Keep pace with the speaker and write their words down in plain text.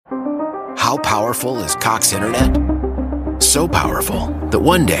How powerful is Cox Internet? So powerful that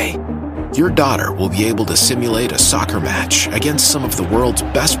one day, your daughter will be able to simulate a soccer match against some of the world's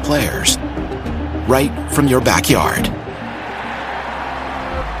best players right from your backyard.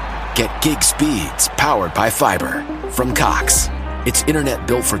 Get gig speeds powered by fiber from Cox. It's internet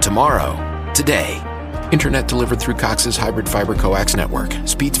built for tomorrow, today. Internet delivered through Cox's hybrid fiber coax network.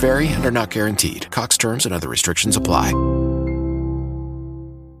 Speeds vary and are not guaranteed. Cox terms and other restrictions apply.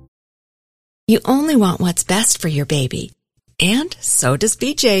 You only want what's best for your baby. And so does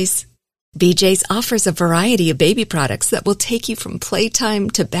BJ's. BJ's offers a variety of baby products that will take you from playtime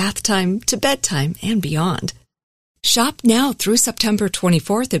to bath time to bedtime and beyond. Shop now through September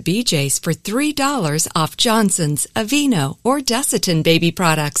 24th at BJ's for $3 off Johnson's, Aveeno, or Desitin baby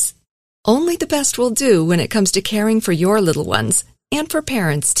products. Only the best will do when it comes to caring for your little ones, and for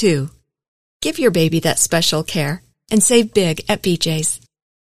parents, too. Give your baby that special care and save big at BJ's.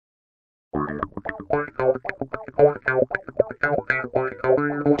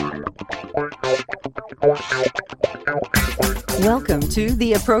 Welcome to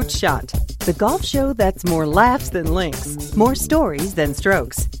The Approach Shot, the golf show that's more laughs than links, more stories than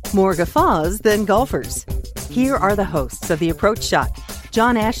strokes, more guffaws than golfers. Here are the hosts of The Approach Shot,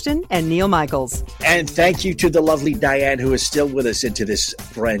 John Ashton and Neil Michaels. And thank you to the lovely Diane, who is still with us into this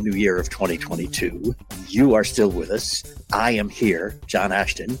brand new year of 2022. You are still with us. I am here, John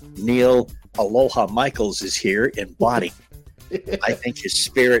Ashton. Neil Aloha Michaels is here in body. I think his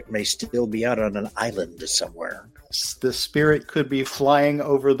spirit may still be out on an island somewhere. The spirit could be flying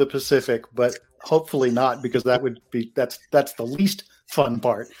over the Pacific, but hopefully not, because that's the least fun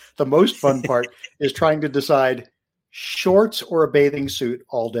part. The most fun part is trying to decide shorts or a bathing suit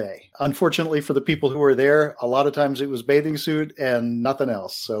all day. Unfortunately for the people who were there, a lot of times it was bathing suit and nothing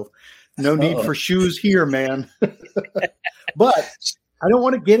else. So no need for shoes here, man. But I don't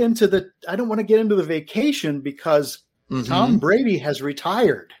want to get into the vacation because Tom Brady has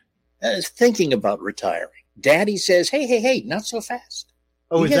retired. I was thinking about retiring. Daddy says, hey, not so fast.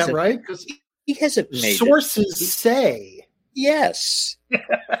 Oh, is that right? Because he hasn't made sources say. Yes.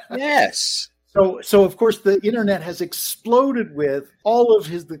 Yes. So of course the internet has exploded with all of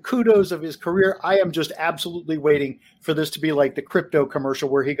the kudos of his career. I am just absolutely waiting for this to be like the crypto commercial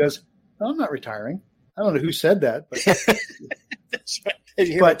where he goes, "No, I'm not retiring." I don't know who said that, but that's right. Did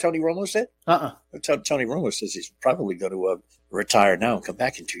you hear what Tony Romo said? Tony Romo says he's probably going to retire now and come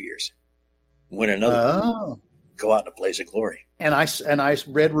back in 2 years, win another, go out in a blaze of glory. And I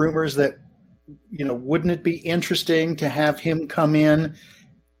read rumors that, wouldn't it be interesting to have him come in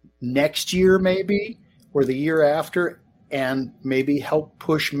next year maybe, or the year after, and maybe help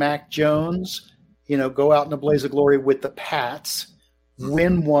push Mac Jones, go out in a blaze of glory with the Pats,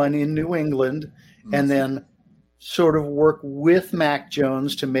 win one in New England, and then sort of work with Mac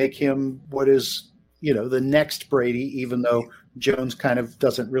Jones to make him what is, the next Brady, even though Jones kind of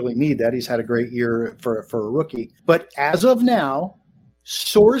doesn't really need that. He's had a great year for a rookie. But as of now,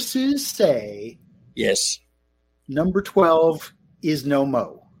 sources say, yes, number 12 is no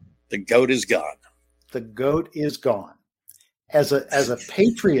mo. The GOAT is gone. The GOAT is gone. As a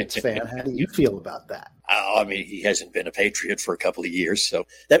Patriots fan, how do you feel about that? I mean, he hasn't been a Patriot for a couple of years, so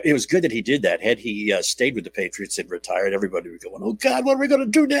it was good that he did that. Had he stayed with the Patriots and retired, everybody would be going, "Oh God, what are we going to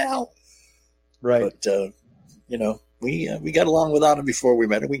do now?" Right. But we got along without him before we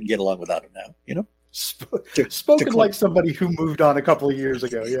met him. We can get along without him now. Spoken like somebody who moved on a couple of years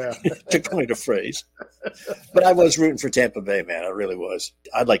ago. Yeah. To coin a phrase. But I was rooting for Tampa Bay, man. I really was.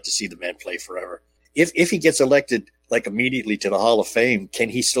 I'd like to see the man play forever. If he gets elected like immediately to the Hall of Fame, can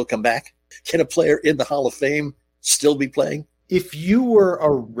he still come back? Can a player in the Hall of Fame still be playing? If you were a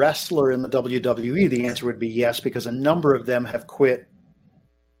wrestler in the WWE, the answer would be yes, because a number of them have quit,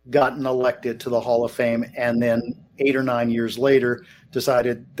 gotten elected to the Hall of Fame, and then 8 or 9 years later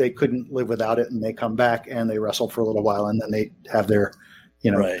decided they couldn't live without it, and they come back and they wrestle for a little while, and then they have their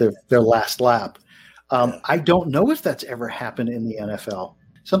last lap. I don't know if that's ever happened in the NFL.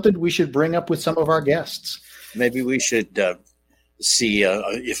 Something we should bring up with some of our guests. Maybe we should see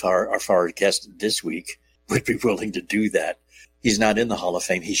if our guest this week would be willing to do that. He's not in the Hall of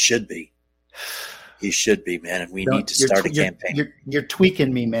Fame. He should be. He should be, man. And we need to start a campaign. You're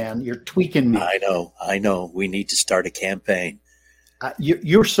tweaking me, man. You're tweaking me. I know. We need to start a campaign.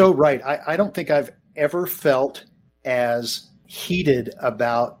 You're so right. I don't think I've ever felt as heated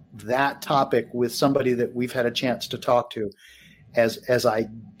about that topic with somebody that we've had a chance to talk to as I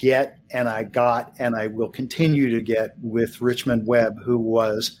get and I got and I will continue to get with Richmond Webb, who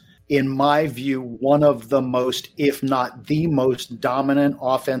was, in my view, one of the most, if not the most dominant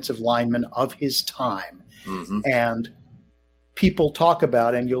offensive lineman of his time. Mm-hmm. And people talk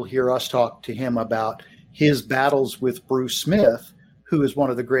about, and you'll hear us talk to him about his battles with Bruce Smith, who is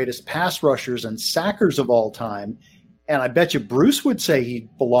one of the greatest pass rushers and sackers of all time. And I bet you Bruce would say he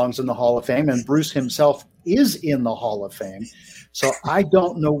belongs in the Hall of Fame, and Bruce himself is in the Hall of Fame. So I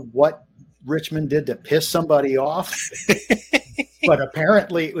don't know what Richmond did to piss somebody off, but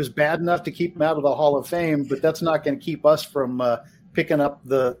apparently it was bad enough to keep him out of the Hall of Fame, but that's not going to keep us from picking up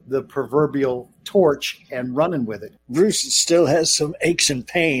the proverbial torch and running with it. Bruce still has some aches and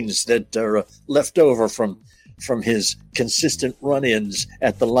pains that are left over from his consistent run-ins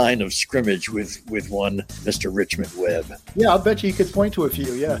at the line of scrimmage with one Mr. Richmond Webb. Yeah, I'll bet you could point to a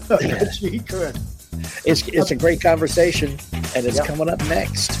few. Yeah, I bet you he could. It's a great conversation, and it's coming up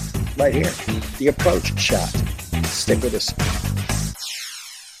next right here. The Approach Shot. Stick with us.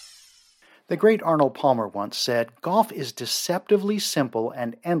 The great Arnold Palmer once said, "Golf is deceptively simple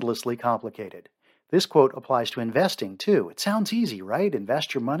and endlessly complicated." This quote applies to investing, too. It sounds easy, right?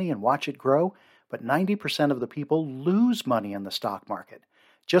 Invest your money and watch it grow. But 90% of the people lose money in the stock market.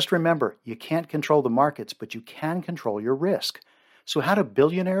 Just remember, you can't control the markets, but you can control your risk. So how do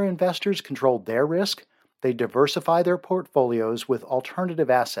billionaire investors control their risk? They diversify their portfolios with alternative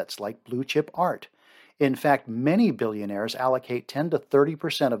assets like blue chip art. In fact, many billionaires allocate 10 to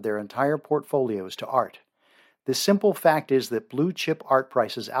 30% of their entire portfolios to art. The simple fact is that blue chip art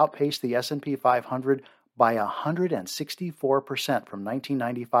prices outpaced the S&P 500 by 164% from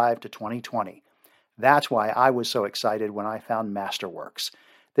 1995 to 2020. That's why I was so excited when I found Masterworks.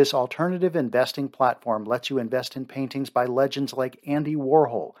 This alternative investing platform lets you invest in paintings by legends like Andy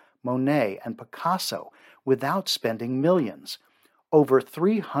Warhol, Monet, and Picasso without spending millions. Over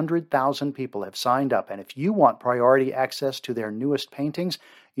 300,000 people have signed up, and if you want priority access to their newest paintings,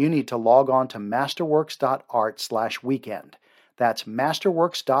 you need to log on to masterworks.art/weekend. That's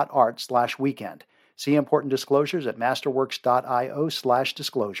masterworks.art/weekend. See important disclosures at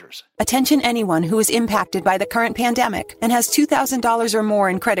masterworks.io/disclosures. Attention anyone who is impacted by the current pandemic and has $2,000 or more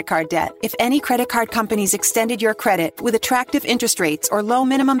in credit card debt. If any credit card companies extended your credit with attractive interest rates or low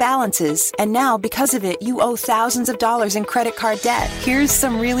minimum balances, and now because of it you owe thousands of dollars in credit card debt, here's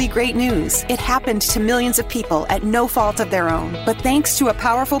some really great news. It happened to millions of people at no fault of their own. But thanks to a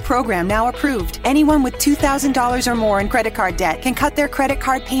powerful program now approved, anyone with $2,000 or more in credit card debt can cut their credit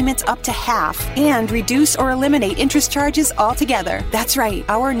card payments up to half and reduce or eliminate interest charges altogether. That's right.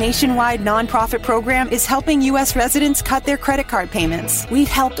 Our nationwide nonprofit program is helping U.S. residents cut their credit card payments. We've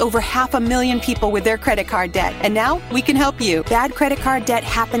helped over 500,000 people with their credit card debt, and now we can help you. Bad credit card debt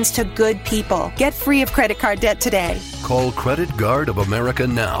happens to good people. Get free of credit card debt today. Call Credit Guard of America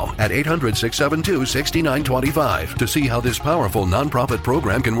now at 800-672-6925 to see how this powerful nonprofit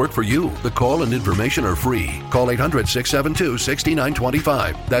program can work for you. The call and information are free. Call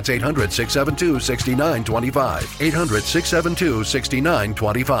 800-672-6925. That's 800-672-6925.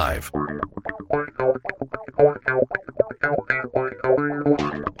 800-672-6925.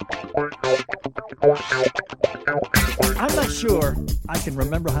 I'm not sure I can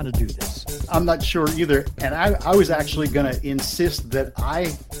remember how to do this. I'm not sure either. And I was actually going to insist that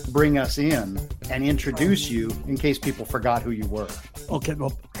I bring us in and introduce you in case people forgot who you were. Okay,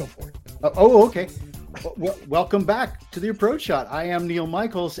 well, go for it. Okay. Well, welcome back to the Approach Shot. I am Neil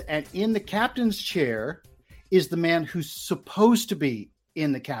Michaels, and in the captain's chair is the man who's supposed to be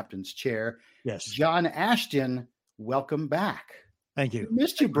in the captain's chair. Yes. John Ashton, welcome back. Thank you. We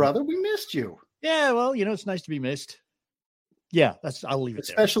missed you, brother. We missed you. Yeah, well, it's nice to be missed. Yeah, I'll leave it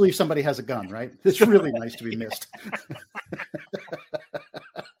there. Especially if somebody has a gun, right? It's really nice to be missed.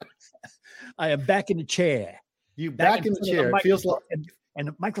 I am back in the chair. You back in the chair. It feels like... And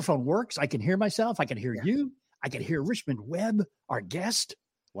the microphone works. I can hear myself. I can hear you. I can hear Richmond Webb, our guest.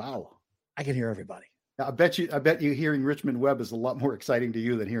 Wow. I can hear everybody. I bet you hearing Richmond Webb is a lot more exciting to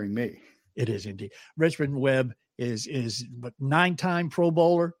you than hearing me. It is indeed. Richmond Webb is 9-time Pro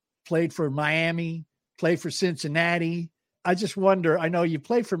Bowler, played for Miami, played for Cincinnati. I just wonder, I know you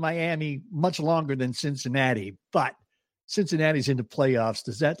played for Miami much longer than Cincinnati, but Cincinnati's in the playoffs.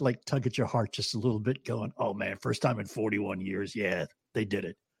 Does that tug at your heart just a little bit going, oh man, first time in 41 years. Yeah, they did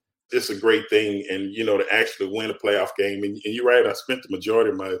it. It's a great thing. And, to actually win a playoff game. And you're right. I spent the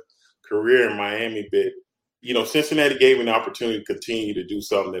majority of my career in Miami, but, Cincinnati gave me an opportunity to continue to do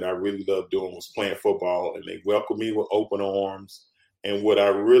something that I really loved doing, was playing football. And they welcomed me with open arms. And what I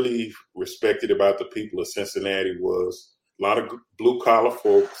really respected about the people of Cincinnati was a lot of blue collar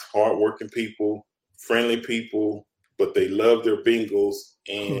folks, hardworking people, friendly people, but they loved their Bengals.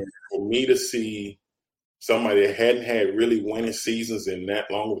 And for me to see somebody that hadn't had really winning seasons in that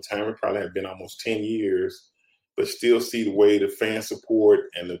long of a time, it probably had been almost 10 years, but still see the way the fan support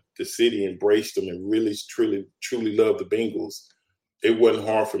and the city embraced them and really, truly loved the Bengals. it wasn't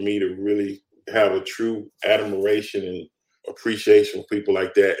hard for me to really have a true admiration and appreciation for people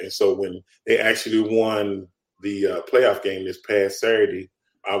like that. And so when they actually won the playoff game this past Saturday,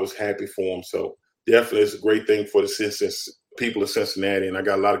 I was happy for them. So definitely it's a great thing for the people of Cincinnati, and I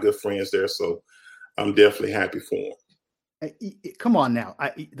got a lot of good friends there, so I'm definitely happy for them. Come on now.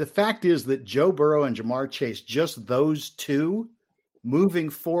 The fact is that Joe Burrow and Jamar Chase, just those two moving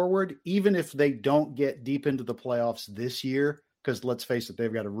forward, even if they don't get deep into the playoffs this year, because let's face it,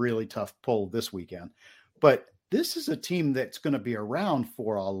 they've got a really tough pull this weekend. But this is a team that's going to be around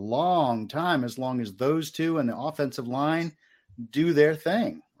for a long time, as long as those two and the offensive line do their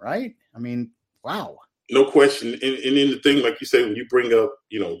thing, right? I mean, wow. No question. And then the thing, like you say, when you bring up,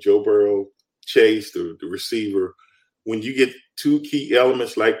 Joe Burrow, Chase, the receiver, when you get two key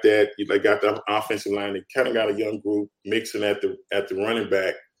elements like that, you got the offensive line, they kind of got a young group mixing at the running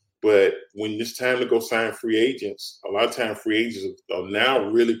back. But when it's time to go sign free agents, a lot of times free agents are now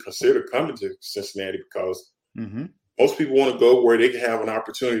really considered coming to Cincinnati because most people want to go where they can have an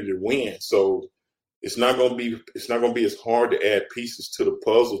opportunity to win. So it's not going to be as hard to add pieces to the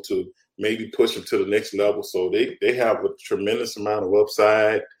puzzle to maybe push them to the next level. So they have a tremendous amount of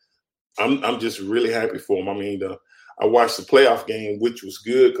upside. I'm just really happy for them. I mean, I watched the playoff game, which was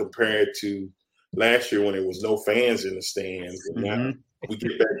good compared to last year when there was no fans in the stands. And now we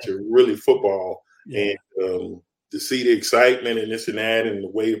get back to really football and to see the excitement and this and that and the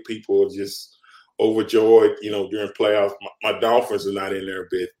way people are just overjoyed, during playoffs. My Dolphins are not in there,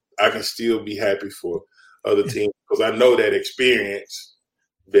 but I can still be happy for other teams because I know that experience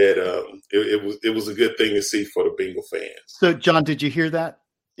that it was a good thing to see for the Bengal fans. So, John, did you hear that?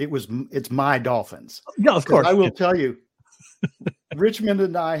 It's my Dolphins. No, of course. I will tell you, Richmond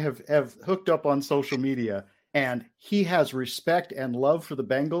and I have hooked up on social media, and he has respect and love for the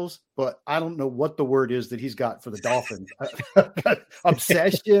Bengals, but I don't know what the word is that he's got for the Dolphins.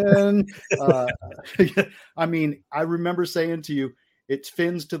 Obsession. I mean, I remember saying to you, it's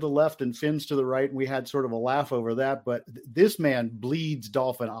fins to the left and fins to the right, and we had sort of a laugh over that, but this man bleeds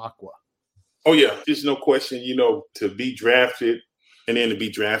Dolphin aqua. Oh, yeah. There's no question, to be drafted and then to be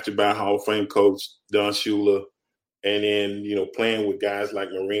drafted by Hall of Fame coach Don Shula, and then, playing with guys like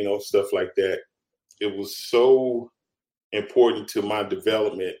Marino, stuff like that. It was so important to my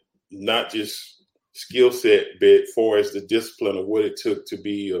development, not just skill set, but as far as the discipline of what it took to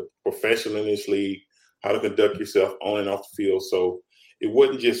be a professional in this league, how to conduct yourself on and off the field. So it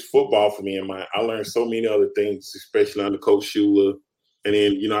wasn't just football for me. I learned so many other things, especially under Coach Shula. And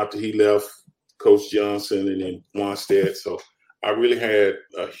then, after he left, Coach Johnson and then Wanstead. So I really had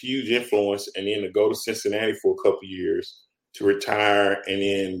a huge influence. And then to go to Cincinnati for a couple of years, to retire and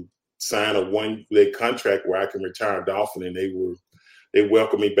then sign a one-leg contract where I can retire a Dolphin. And they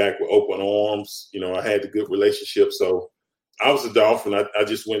welcomed me back with open arms. I had a good relationship. So I was a Dolphin. I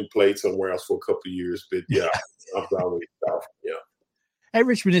just went and played somewhere else for a couple of years. But, yeah, I was always a Dolphin, yeah. Hey,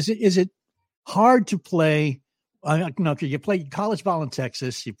 Richmond, is it hard to play? You play college ball in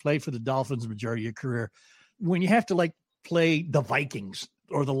Texas. You play for the Dolphins the majority of your career. When you have to play the Vikings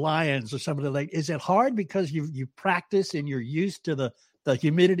or the Lions or somebody is it hard because you practice and you're used to the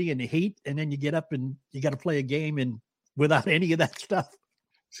humidity and the heat, and then you get up and you got to play a game and without any of that stuff?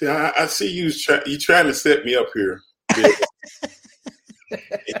 See, I see you trying to set me up here.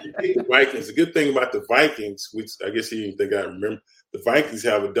 The Vikings. The good thing about the Vikings, which I guess you didn't think I remember, the Vikings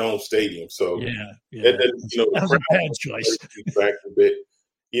have a dome stadium, so that was a bad choice.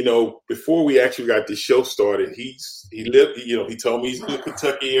 Before we actually got this show started, he told me he's in the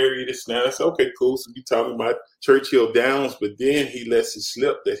Kentucky area. This and that. I said, okay, cool. So we talking about Churchill Downs, but then he lets it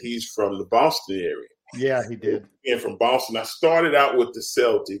slip that he's from the Boston area. Yeah, he did. And from Boston, I started out with the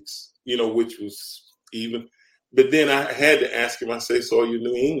Celtics, which was even. But then I had to ask him, I say, so are you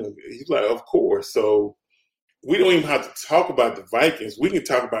New England? He's like, of course. So we don't even have to talk about the Vikings. We can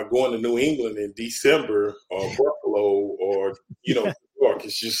talk about going to New England in December or Buffalo or, New York.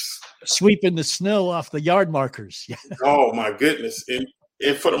 It's just sweeping the snow off the yard markers. Oh, my goodness.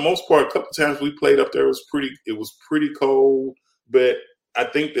 And for the most part, a couple of times we played up there, it was pretty cold. But I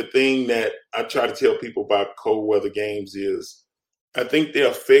think the thing that I try to tell people about cold weather games is I think they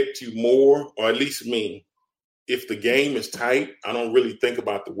affect you more, or at least me. If the game is tight, I don't really think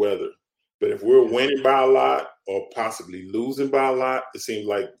about the weather. But if we're winning by a lot or possibly losing by a lot, it seems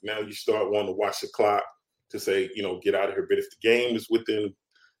like now you start wanting to watch the clock to say, get out of here. But if the game is within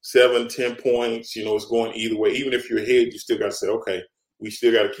 7-10 points, it's going either way. Even if you're ahead, you still got to say, okay, we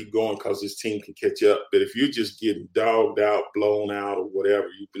still got to keep going because this team can catch up. But if you're just getting dogged out, blown out or whatever,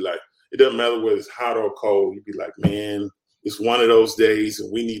 you'd be like, it doesn't matter whether it's hot or cold. You'd be like, man, it's one of those days,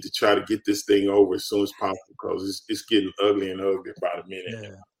 and we need to try to get this thing over as soon as possible because it's getting ugly and ugly by the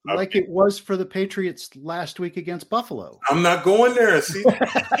minute. Yeah. Like it was for the Patriots last week against Buffalo. I'm not going there. See,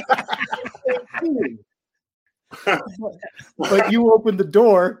 but you opened the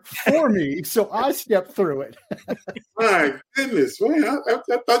door for me, so I stepped through it. My goodness, man!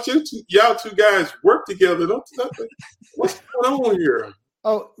 I thought y'all two guys work together. What's going on here?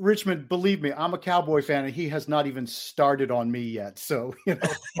 Oh, Richmond, believe me, I'm a Cowboy fan, and he has not even started on me yet. So,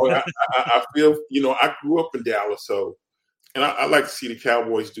 I feel, I grew up in Dallas, so, and I like to see the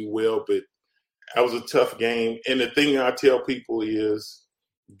Cowboys do well, but that was a tough game. And the thing I tell people is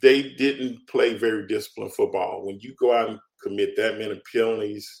they didn't play very disciplined football. When you go out and commit that many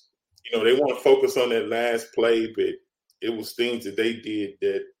penalties, they want to focus on that last play, but it was things that they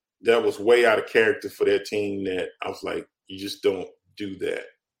did that was way out of character for that team that I was like, you just don't do that.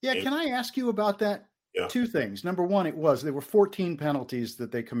 Yeah, can I ask you about that? Yeah. Two things. Number one, there were 14 penalties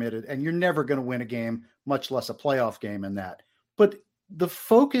that they committed, and you're never going to win a game, much less a playoff game in that. But the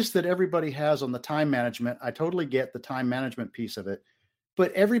focus that everybody has on the time management, I totally get the time management piece of it.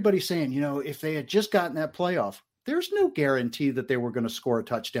 But everybody's saying, if they had just gotten that playoff, there's no guarantee that they were going to score a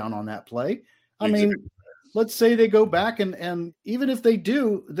touchdown on that play. I mean, let's say they go back and even if they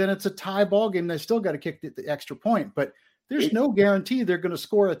do, then it's a tie ball game. They still got to kick the extra point, but there's no guarantee they're going to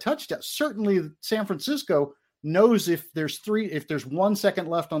score a touchdown. Certainly San Francisco knows if there's 1 second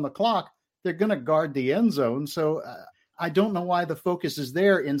left on the clock, they're going to guard the end zone. So I don't know why the focus is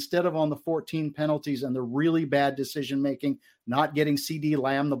there instead of on the 14 penalties and the really bad decision-making, not getting CD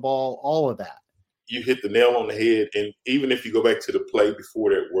Lamb the ball, all of that. You hit the nail on the head. And even if you go back to the play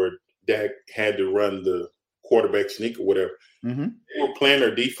before that where Dak had to run the quarterback sneak or whatever, they were playing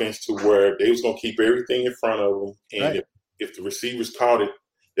their defense to where they was going to keep everything in front of them. And if the receivers caught it,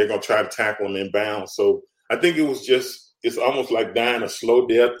 they're going to try to tackle them in bounds. So I think it's almost like dying a slow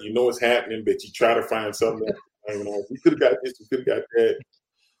death. You know it's happening, but you try to find something. You could have got this, you could have got that.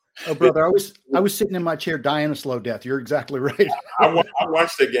 Oh, brother, I was sitting in my chair dying a slow death. You're exactly right. I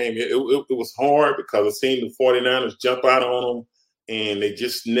watched that game. It was hard because I seen the 49ers jump out on them, and they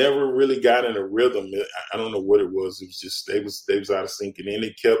just never really got in a rhythm. I don't know what it was. It was just they was out of sync, and then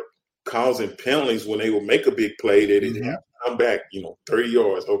they kept causing penalties when they would make a big play. They didn't have to come back, 30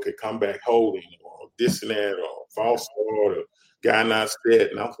 yards. Okay, come back holding or this and that or false start or guy not set.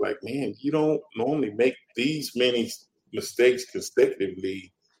 And I was like, man, you don't normally make these many mistakes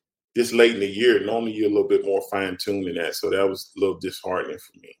consecutively this late in the year. Normally you're a little bit more fine-tuned than that. So that was a little disheartening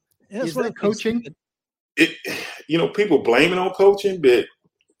for me. Is that coaching? People blame it on coaching, but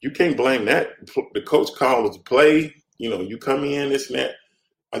you can't blame that. The coach calls the play. You come in, this and that.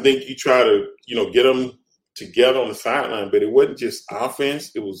 I think you try to, get them together on the sideline, but it wasn't just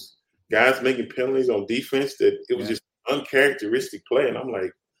offense. It was guys making penalties on defense that it was just uncharacteristic play. And I'm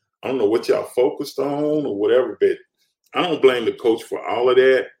like, I don't know what y'all focused on or whatever, but I don't blame the coach for all of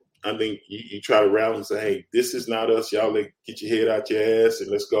that. I think you try to rally and say, hey, this is not us. Y'all get your head out your ass and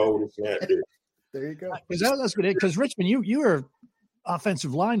let's go. There you go. Because Richmond, you were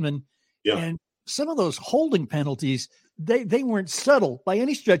offensive lineman, and some of those holding penalties, they weren't subtle by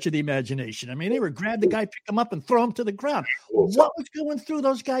any stretch of the imagination. I mean, they were grab the guy, pick him up, and throw him to the ground. What was going through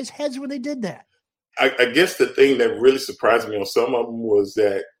those guys' heads when they did that? I guess the thing that really surprised me on some of them was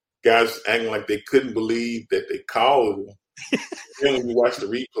that guys acting like they couldn't believe that they called them. Then when you watch the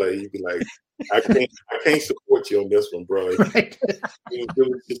replay, you'd be like, I can't support you on this one, bro. Right.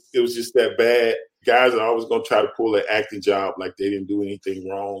 It was just that bad. Guys are always going to try to pull an acting job like they didn't do anything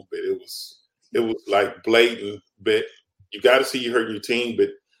wrong, but it was like blatant. But you got to see you hurting your team. But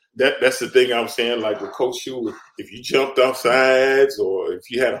that's the thing I'm saying. Like with Coach Shula, if you jumped off sides or if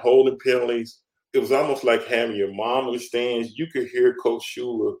you had holding penalties, it was almost like having your mom in the stands. You could hear Coach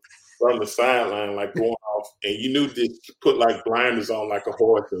Shula from the sideline, like going off, and you knew to put like blinders on like a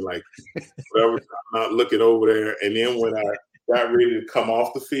horse and like whatever, not looking over there. And then when I got ready to come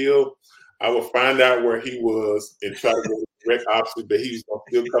off the field, I would find out where he was and try to go direct opposite, but he was gonna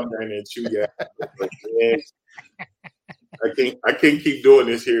still come down there and chew you out. Like, man, I can't keep doing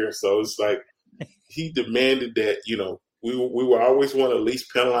this here. So it's like he demanded that, we were always one of the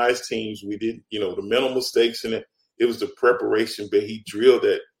least penalized teams. We did, the mental mistakes in it. It was the preparation, but he drilled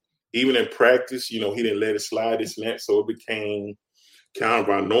that. Even in practice, he didn't let it slide, this and that. So it became kind of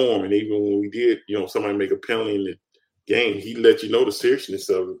our norm. And even when we did, somebody make a penalty in the game, he let you know the seriousness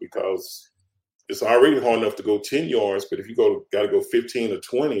of it because it's already hard enough to go 10 yards. But if you got to go 15 or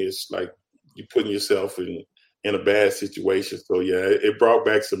 20, it's like you're putting yourself in a bad situation. So, yeah, it brought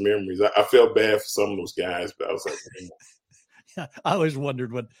back some memories. I felt bad for some of those guys, but I was like, I always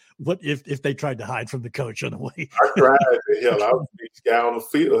wondered what if they tried to hide from the coach on the way. I tried. Hell, I was the biggest guy on the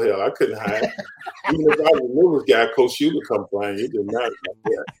field. Hell, I couldn't hide. Even if I was the newest guy, Coach Shula come playing, it didn't matter.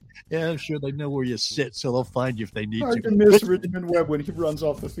 Yeah, I'm sure they know where you sit, so they'll find you if they need Hard to. to miss Richmond Webb when he runs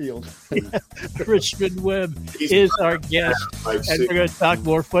off the field. Yeah, Richmond Webb is our guest, and we're going to talk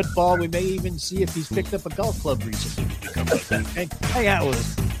more football. We may even see if he's picked up a golf club recently. Hang out with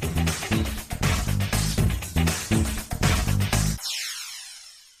us.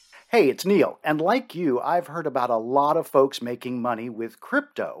 Hey, it's Neil, and like you, I've heard about a lot of folks making money with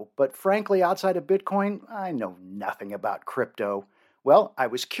crypto, but frankly, outside of Bitcoin, I know nothing about crypto. Well, I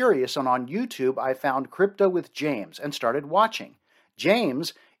was curious, and on YouTube, I found Crypto with James and started watching.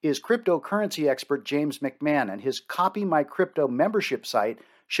 James is cryptocurrency expert James McMahon, and his Copy My Crypto membership site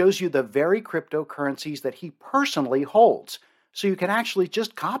shows you the very cryptocurrencies that he personally holds, so you can actually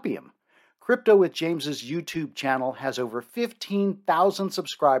just copy them. Crypto with James's YouTube channel has over 15,000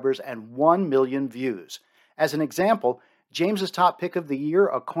 subscribers and 1 million views. As an example, James's top pick of the year,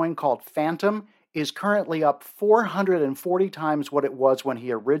 a coin called Phantom, is currently up 440 times what it was when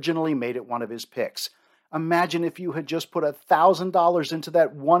he originally made it one of his picks. Imagine if you had just put $1,000 into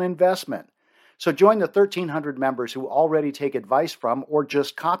that one investment. So join the 1,300 members who already take advice from or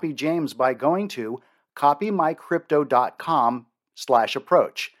just copy James by going to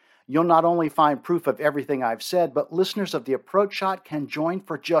copymycrypto.com/approach. You'll not only find proof of everything I've said, but listeners of The Approach Shot can join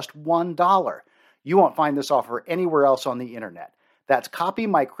for just $1. You won't find this offer anywhere else on the internet. That's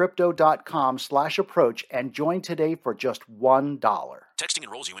copymycrypto.com/approach and join today for just $1. Texting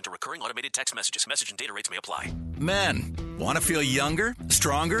enrolls you into recurring automated text messages. Message and data rates may apply. Men, want to feel younger,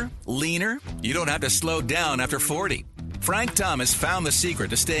 stronger, leaner? You don't have to slow down after 40. Frank Thomas found the secret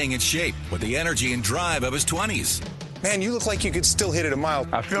to staying in shape with the energy and drive of his 20s. Man, you look like you could still hit it a mile.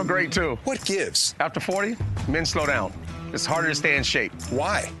 I feel great, too. What gives? After 40, men slow down. It's harder to stay in shape.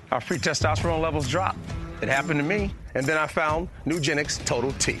 Why? Our free testosterone levels drop. It happened to me, and then I found Nugenix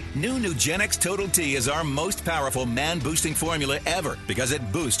Total T. New Nugenix Total T is our most powerful man-boosting formula ever because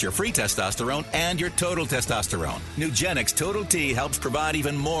it boosts your free testosterone and your total testosterone. Nugenix Total T helps provide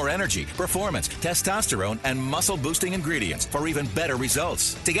even more energy, performance, testosterone, and muscle-boosting ingredients for even better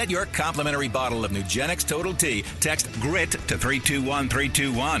results. To get your complimentary bottle of Nugenix Total T, text GRIT to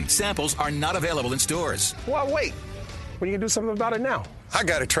 321321. Samples are not available in stores. Well, wait. When are you going to do something about it now? I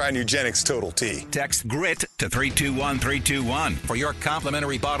got to try Nugenix Total T. Text GRIT to 321321 for your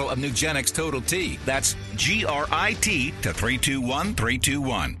complimentary bottle of Nugenix Total T. That's GRIT to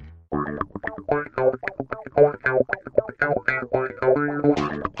 321321.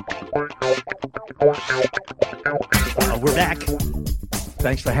 We're back.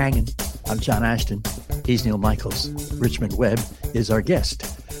 Thanks for hanging. I'm John Ashton. He's Neil Michaels. Richmond Webb is our guest.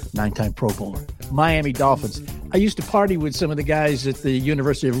 9-time Pro Bowler. Miami Dolphins. I used to party with some of the guys at the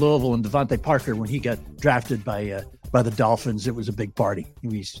University of Louisville and Devontae Parker when he got drafted by the Dolphins. It was a big party.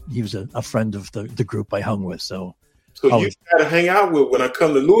 He was a friend of the group I hung with. So you got to hang out with when I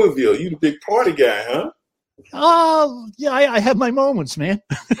come to Louisville. You the big party guy, huh? Oh, yeah, I have my moments, man.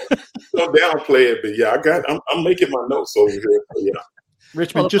 Don't downplay it, but yeah, I'm making my notes over here. Yeah.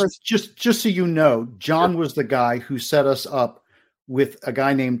 Richmond, just so you know, John was the guy who set us up with a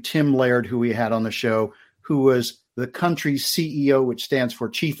guy named Tim Laird, who we had on the show, who was the country's CEO, which stands for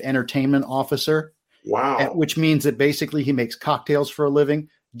Chief Entertainment Officer. Wow. Which means that basically he makes cocktails for a living.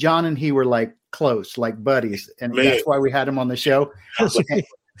 John and he were like close, like buddies. And that's why we had him on the show.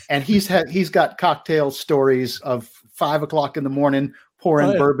 And he's got cocktail stories of 5 o'clock in the morning,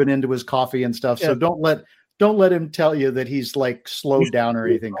 pouring bourbon into his coffee and stuff. Yeah. So don't let him tell you that he's like slowed down or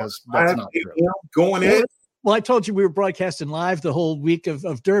anything, because that's not true. Going in. Well, I told you we were broadcasting live the whole week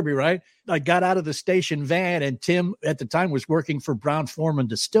of Derby, right? I got out of the station van, and Tim at the time was working for Brown-Forman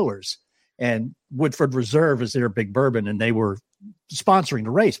Distillers, and Woodford Reserve is their big bourbon, and they were sponsoring the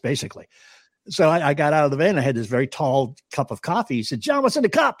race, basically. So I got out of the van. I had this very tall cup of coffee. He said, "John, what's in the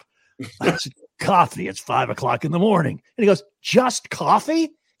cup?" I said, "Coffee. It's 5 o'clock in the morning." And he goes, "Just coffee?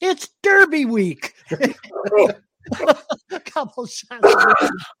 It's Derby week." A couple shots of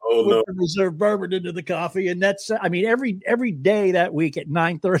Reserve bourbon into the coffee. And that's, every day that week at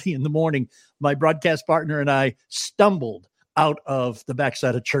 9:30 in the morning, my broadcast partner and I stumbled out of the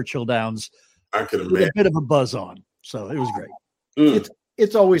backside of Churchill Downs. I can imagine. With a bit of a buzz on. So it was great.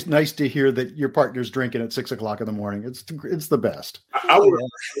 It's always nice to hear that your partner's drinking at 6 o'clock in the morning. It's the best. I would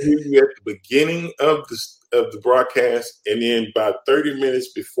hear you at the beginning of the broadcast, and then about 30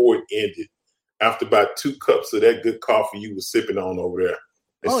 minutes before it ended, after about 2 cups of that good coffee you were sipping on over there.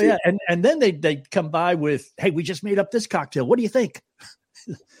 Yeah. And then they'd come by with, "Hey, we just made up this cocktail. What do you think?"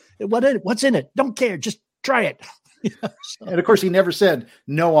 What's in it? Don't care. Just try it. And of course, he never said,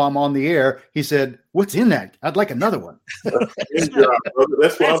 "No, I'm on the air." He said, "What's in that? I'd like another one."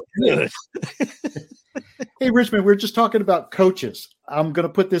 That's what I'm saying. Hey, Richmond, we're just talking about coaches. I'm going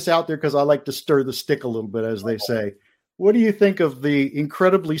to put this out there because I like to stir the stick a little bit, as they say. What do you think of the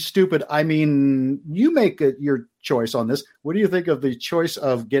incredibly stupid? I mean, you make your choice on this. What do you think of the choice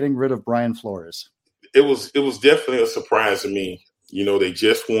of getting rid of Brian Flores? It was definitely a surprise to me. They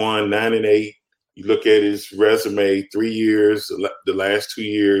just won 9-8. You look at his resume, 3 years, the last 2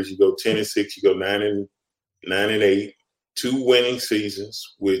 years, you go 10-6, you go 9-8, 2 winning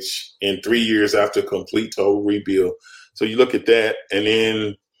seasons, which in 3 years after a complete total rebuild. So you look at that, and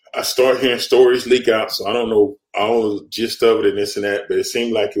then I start hearing stories leak out. So I don't know all the gist of it and this and that, but it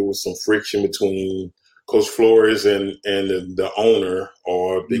seemed like it was some friction between Coach Flores and the owner,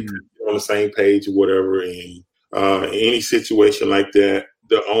 or they could be on the same page or whatever. And any situation like that,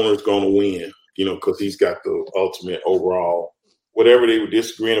 the owner's going to win, because he's got the ultimate overall. Whatever they were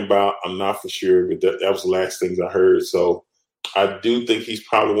disagreeing about, I'm not for sure, but that was the last things I heard. So I do think he's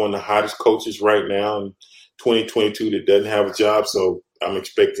probably one of the hottest coaches right now in 2022 that doesn't have a job. So I'm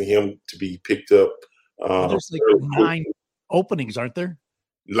expecting him to be picked up. There's like 9 openings, aren't there?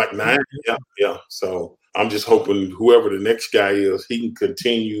 Like 9, yeah. So I'm just hoping whoever the next guy is, he can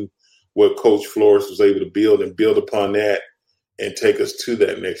continue what Coach Flores was able to build and build upon that and take us to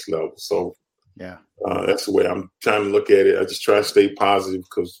that next level. So yeah, that's the way I'm trying to look at it. I just try to stay positive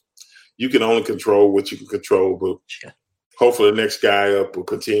because you can only control what you can control, but hopefully the next guy up will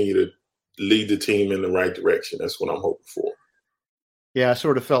continue to lead the team in the right direction. That's what I'm hoping for. Yeah, I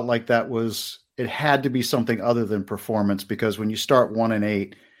sort of felt like it had to be something other than performance, because when you start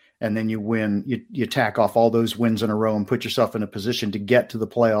 1-8 and then you win, you tack off all those wins in a row and put yourself in a position to get to the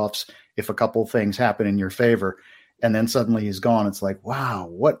playoffs if a couple of things happen in your favor. And then suddenly he's gone. It's like, wow,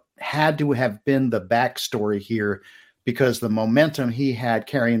 what had to have been the backstory here? Because the momentum he had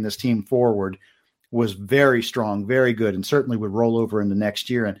carrying this team forward was very strong, very good, and certainly would roll over into next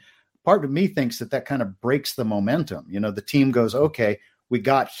year. And part of me thinks that kind of breaks the momentum. The team goes, okay, we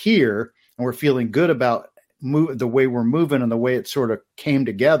got here and we're feeling good about the way we're moving and the way it sort of came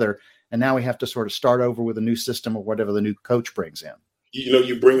together. And now we have to sort of start over with a new system or whatever the new coach brings in.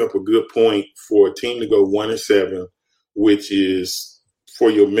 You bring up a good point for a team to go 1-7, which is for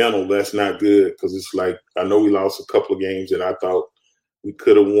your mental, that's not good. Because it's like, I know we lost a couple of games that I thought we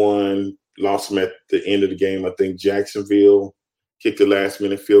could have won, lost them at the end of the game. I think Jacksonville kicked the last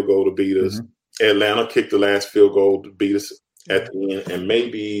minute field goal to beat us. Mm-hmm. Atlanta kicked the last field goal to beat us at the end. And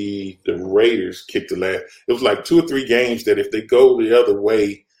maybe the Raiders kicked the last. It was like 2 or 3 games that if they go the other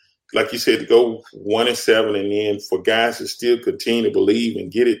way, like you said, to go 1-7, and then for guys to still continue to believe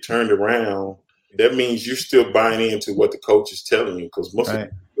and get it turned around, that means you're still buying into what the coach is telling you. Because most of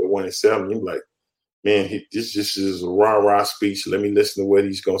them go 1-7, you're like, man, this just is a rah-rah speech. Let me listen to what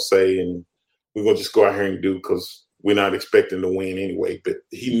he's going to say, and we're going to just go out here and do, because we're not expecting to win anyway. But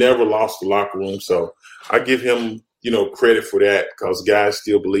he never lost the locker room, so I give him, credit for that, because guys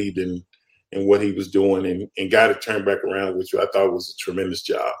still believed in what he was doing and got it turned back around, which I thought was a tremendous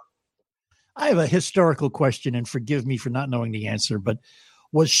job. I have a historical question, and forgive me for not knowing the answer, but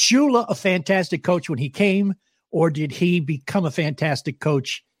was Shula a fantastic coach when he came, or did he become a fantastic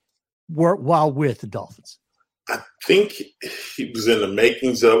coach while with the Dolphins? I think he was in the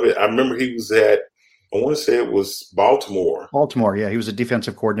makings of it. I remember he was I want to say it was Baltimore. Baltimore, yeah. He was a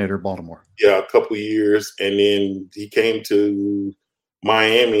defensive coordinator at Baltimore. Yeah, a couple of years. And then he came to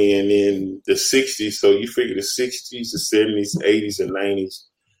Miami and in the 60s. So you figure the 60s, the 70s, 80s, and 90s,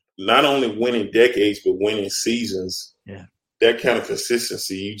 not only winning decades, but winning seasons. Yeah. That kind of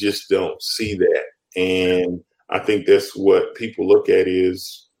consistency, you just don't see that. And I think that's what people look at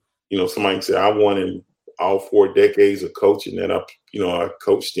is, somebody can say, I won in all 4 decades of coaching that I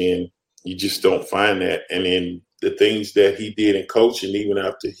coached in. You just don't find that. And then the things that he did in coaching, even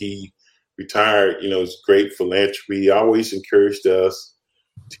after he retired, it's great philanthropy. He always encouraged us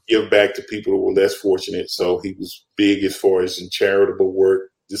to give back to people who were less fortunate. So he was big as far as in charitable work,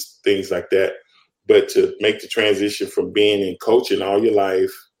 just things like that. But to make the transition from being in coaching all your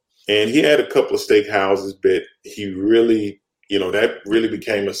life, and he had a couple of steakhouses, but he really, that really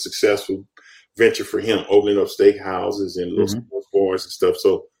became a successful venture for him, opening up steakhouses and little sports bars and stuff.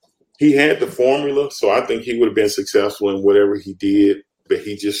 So he had the formula. So I think he would have been successful in whatever he did, but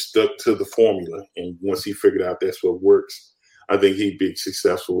he just stuck to the formula. And once he figured out that's what works, I think he'd be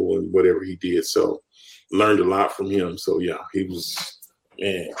successful in whatever he did. So learned a lot from him. So yeah, he was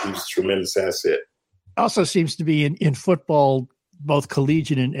a tremendous asset. Also seems to be in football, both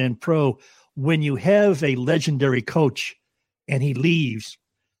collegiate and pro, when you have a legendary coach and he leaves,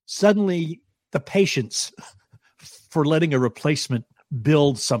 suddenly the patience for letting a replacement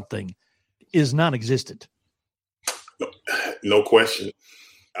build something is non-existent. No question.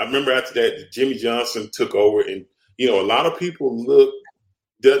 I remember after that, Jimmy Johnson took over, and a lot of people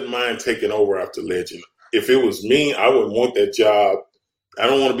doesn't mind taking over after legend. If it was me, I wouldn't want that job. I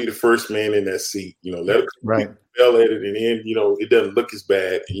don't want to be the first man in that seat. Let it yell at it, and then it doesn't look as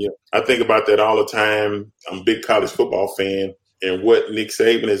bad. I think about that all the time. I'm a big college football fan, and what Nick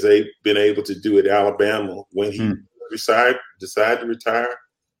Saban has been able to do at Alabama when he decided to retire.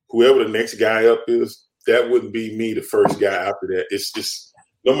 Whoever the next guy up is, that wouldn't be me, the first guy after that. It's just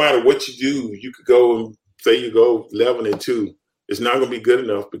no matter what you do, you could go and say you go 11-2. It's not going to be good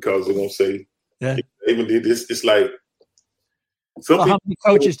enough because they're going to say, Saban did this. It's like how many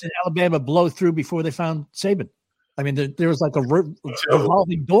coaches did Alabama blow through before they found Saban? I mean, there was like a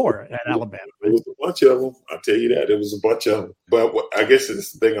revolving door at Alabama. Right? There was a bunch of them. I'll tell you that. There was a bunch of them. But I guess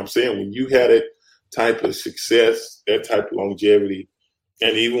it's the thing I'm saying. When you had that type of success, that type of longevity,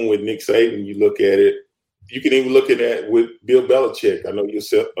 and even with Nick Saban, you look at it, you can even look at that with Bill Belichick. I know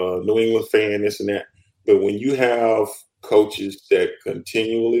you're a New England fan, this and that. But when you have coaches that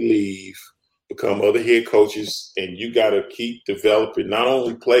continually leave, become other head coaches, and you got to keep developing not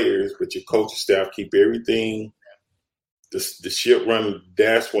only players, but your coaching staff, keep everything, the ship running.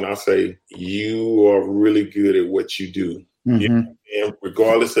 That's when I say you are really good at what you do. And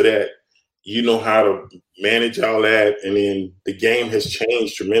regardless of that, you know how to manage all that. And then the game has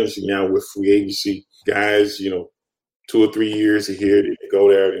changed tremendously now with free agency. Guys, 2 or 3 years are here, they go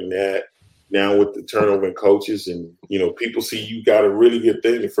there and that. Now with the turnover in coaches and, people see you got a really good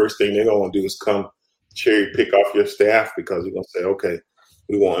thing. The first thing they're going to do is come cherry pick off your staff because they're going to say, okay,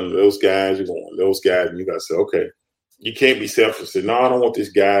 we want those guys, we want those guys. And you got to say, okay, you can't be selfish. Say, no, I don't want this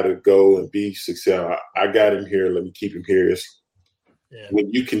guy to go and be successful. I got him here. Let me keep him here.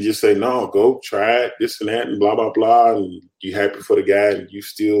 When you can just say, no, go try it, this and that and blah, blah, blah. And you're happy for the guy and you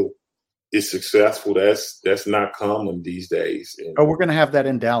still is successful. That's not common these days. And we're going to have that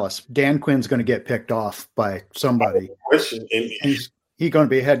in Dallas. Dan Quinn's going to get picked off by somebody. And he's going to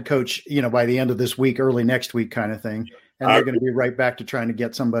be a head coach, by the end of this week, early next week kind of thing. And they're going to be right back to trying to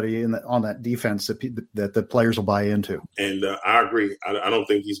get somebody on that defense that the players will buy into. And I agree. I don't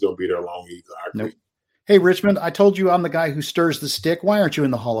think he's going to be there long either. I agree. Nope. Hey, Richmond, I told you I'm the guy who stirs the stick. Why aren't you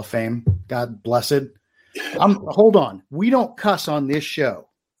in the Hall of Fame? God bless it. Hold on. We don't cuss on this show.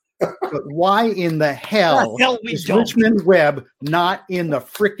 But why in the hell is Richmond Webb not in the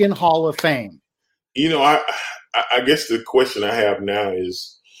freaking Hall of Fame? I guess the question I have now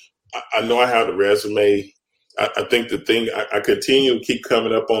is, I know I have the resume. I think the thing, I continue to keep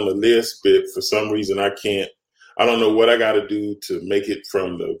coming up on the list, but for some reason I can't. I don't know what I got to do to make it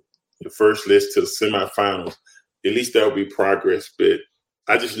from the first list to the semifinals. At least that would be progress. But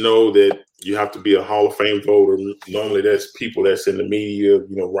I just know that you have to be a Hall of Fame voter. Normally that's people that's in the media,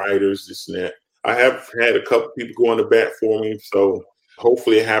 writers, this and that. I have had a couple people go on the bat for me, so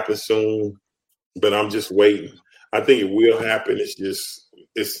hopefully it happens soon, but I'm just waiting. I think it will happen. It's just,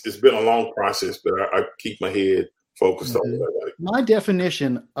 it's been a long process, but I keep my head focused on it. My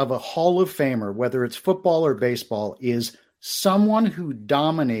definition of a Hall of Famer, whether it's football or baseball, is someone who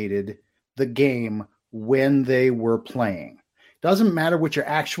dominated the game when they were playing. Doesn't matter what your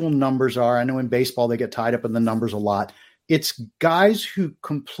actual numbers are. I know in baseball they get tied up in the numbers a lot. It's guys who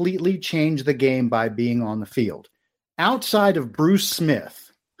completely change the game by being on the field. Outside of Bruce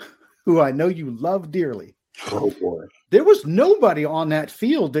Smith, who I know you love dearly, there was nobody on that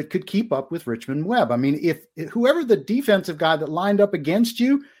field that could keep up with Richmond Webb. I mean, if whoever the defensive guy that lined up against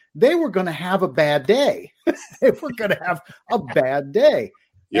you, they were going to have a bad day. They were going to have a bad day.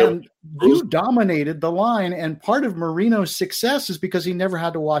 Yep. And you dominated the line, and part of Marino's success is because he never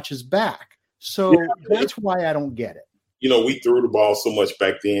had to watch his back. So that's why I don't get it. We threw the ball so much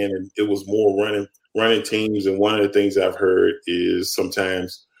back then, and it was more running teams. And one of the things I've heard is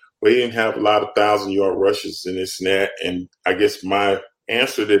sometimes we didn't have a lot of 1,000-yard rushes and this and that. And I guess my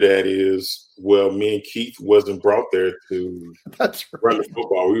answer to that is, well, me and Keith wasn't brought there to run the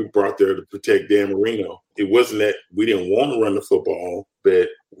football. We were brought there to protect Dan Marino. It wasn't that we didn't want to run the football, but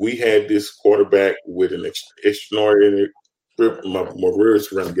we had this quarterback with an extraordinary – my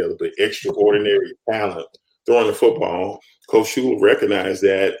words run together, but extraordinary talent throwing the football. Coach Shula recognized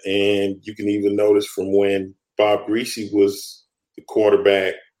that, and you can even notice from when Bob Greasy was the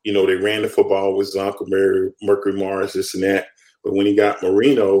quarterback, they ran the football with Zonka, Mercury Morris, this and that. But when he got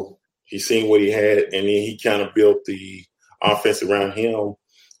Marino, he seen what he had, and then he kind of built the offense around him,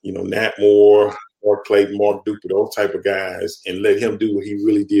 Nat Moore, Mark Clayton, Mark Duper, those type of guys, and let him do what he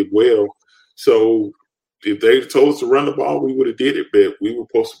really did well. So if they told us to run the ball, we would have did it, but we were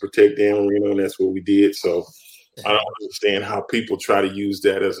supposed to protect Dan Marino, and that's what we did. So I don't understand how people try to use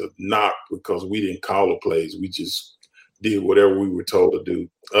that as a knock because we didn't call the plays. We just did whatever we were told to do.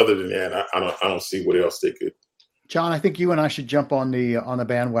 Other than that, I don't see what else they could. John, I think you and I should jump on the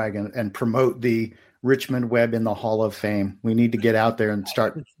bandwagon and promote the Richmond Webb in the Hall of Fame. We need to get out there and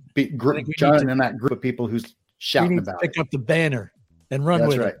start John and that group of people who's shouting about it. Pick up the banner and run That's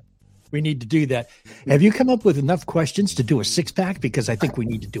with right. it. We need to do that. Have you come up with enough questions to do a 6-pack? Because I think we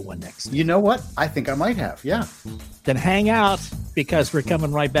need to do one next. You know what? I think I might have. Yeah. Then hang out because we're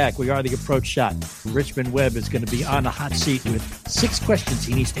coming right back. We are the Approach Shot. Richmond Webb is going to be on the hot seat with 6 questions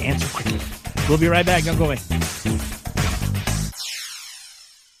he needs to answer quickly. We'll be right back. Don't go away.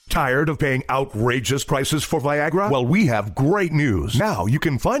 Tired of paying outrageous prices for Viagra? Well, we have great news. Now you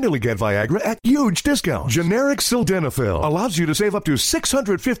can finally get Viagra at huge discounts. Generic sildenafil allows you to save up to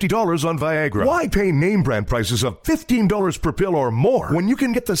 $650 on Viagra. Why pay name brand prices of $15 per pill or more when you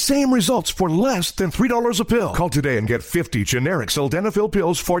can get the same results for less than $3 a pill? Call today and get 50 generic sildenafil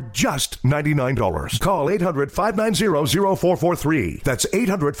pills for just $99. Call 800-590-0443. That's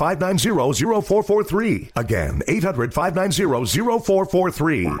 800-590-0443. Again,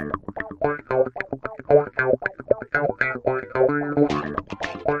 800-590-0443.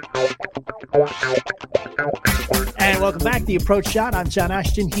 And welcome back. The Approach Shot. I'm John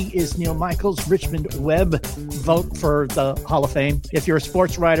Ashton. He is Neil Michaels. Richmond Webb. Vote for the Hall of Fame. If you're a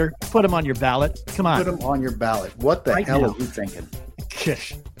sports writer, put him on your ballot. Come on. Put him on your ballot. What the hell are you thinking?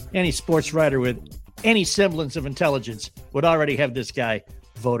 Any sports writer with any semblance of intelligence would already have this guy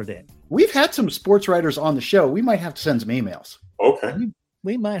voted in. We've had some sports writers on the show. We might have to send some emails. Okay.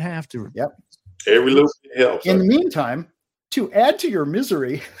 We might have to. Yep. Every little bit helps. In the meantime, to add to your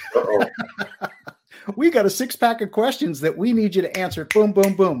misery, we got a 6-pack of questions that we need you to answer. Boom,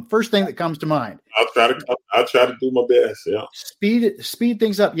 boom, boom. First thing that comes to mind. I'll try to do my best. Yeah. Speed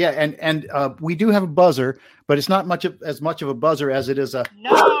things up. Yeah. And we do have a buzzer, but it's not as much of a buzzer as it is a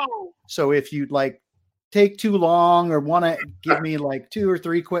no. So if you'd take too long or want to give me 2 or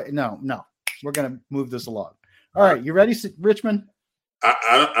 3 no, we're going to move this along. All right. You ready, Richmond?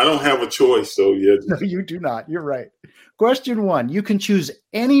 I don't have a choice, so yeah. No, you do not. You're right. Question 1. You can choose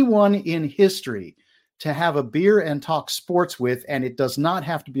anyone in history to have a beer and talk sports with, and it does not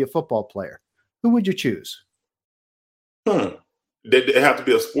have to be a football player. Who would you choose? They have to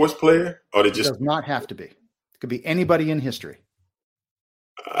be a sports player? Or it does not have to be. It could be anybody in history.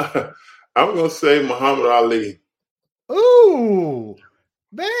 I'm going to say Muhammad Ali. Ooh,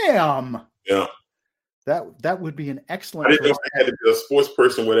 bam. Yeah. That would be an excellent. I didn't know if I had to be a sports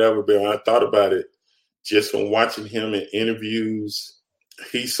person, whatever, but I thought about it just from watching him in interviews.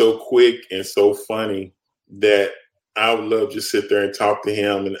 He's so quick and so funny that I would love to just sit there and talk to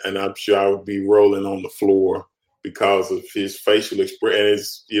him, and I'm sure I would be rolling on the floor because of his facial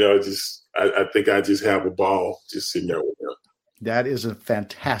expressions. I think I just have a ball just sitting there with him. That is a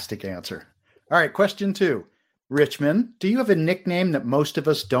fantastic answer. All right, question 2. Richmond, do you have a nickname that most of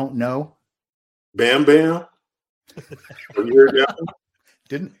us don't know? Bam Bam. Have you heard that one?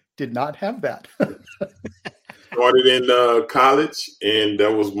 Did not have that. Started in college, and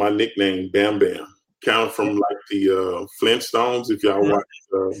that was my nickname, Bam Bam. Kind of from the Flintstones. If y'all watch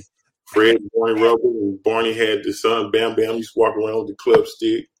Fred and Barney Rubble, and Barney had the son Bam Bam. He used to walk around with the club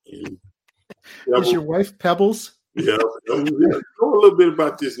stick. And is your wife Pebbles? Yeah. Know a little bit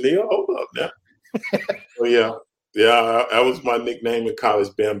about this, Neil. Hold up now. That was my nickname in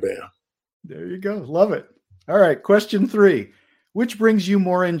college, Bam Bam. There you go. Love it. All right. Question 3. Which brings you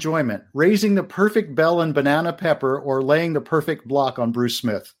more enjoyment? Raising the perfect bell and banana pepper or laying the perfect block on Bruce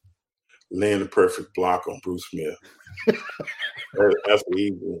Smith? Laying the perfect block on Bruce Smith. That's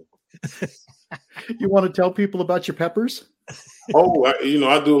easy. You want to tell people about your peppers? I do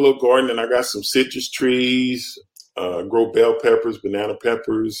a little gardening. I got some citrus trees, grow bell peppers, banana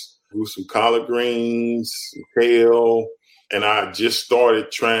peppers, grew some collard greens, some kale. And I just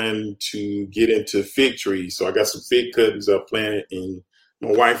started trying to get into fig trees. So I got some fig cuttings I planted, and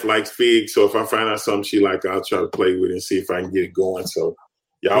my wife likes figs. So if I find out something she likes, I'll try to play with it and see if I can get it going. So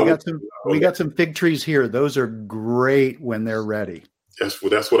we got some fig trees here. Those are great when they're ready. That's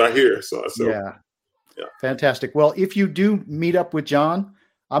what I hear. So yeah. Fantastic. Well, if you do meet up with John,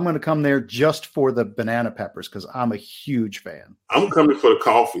 I'm going to come there just for the banana peppers because I'm a huge fan. I'm coming for the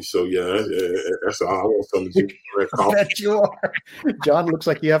coffee. So, that's all. I want some coffee. I bet you are. John, looks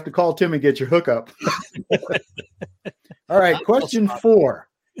like you have to call Tim and get your hookup. All right. Question 4.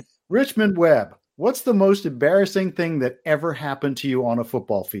 Richmond Webb, what's the most embarrassing thing that ever happened to you on a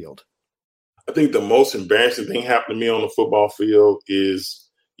football field? I think the most embarrassing thing happened to me on the football field is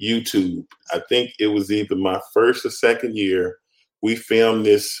YouTube. I think it was either my first or second year. We filmed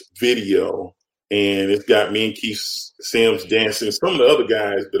this video, and it's got me and Keith Sims dancing. Some of the other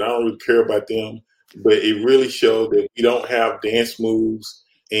guys, but I don't really care about them. But it really showed that we don't have dance moves,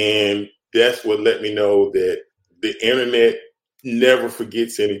 and that's what let me know that the internet never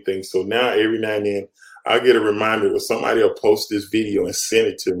forgets anything. So now every now and then I'll get a reminder where somebody will post this video and send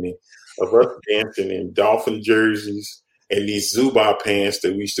it to me of us dancing in Dolphin jerseys and these Zuba pants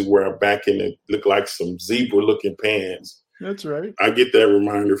that we used to wear back in the look like some zebra-looking pants. That's right. I get that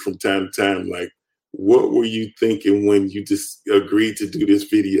reminder from time to time, like, what were you thinking when you just agreed to do this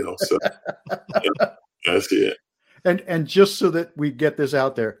video? So yeah, that's it. And just so that we get this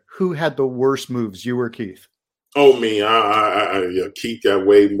out there, who had the worst moves, you or Keith? Oh, me. Keith got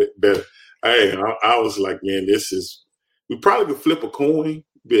way better. I was like, man, we probably could flip a coin,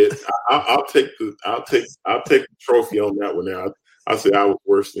 but I'll take the trophy on that one now. I said I was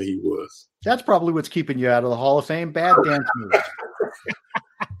worse than he was. That's probably what's keeping you out of the Hall of Fame. Bad dance moves.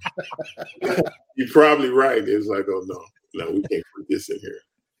 You're probably right. It's like, oh no, we can't put this in here.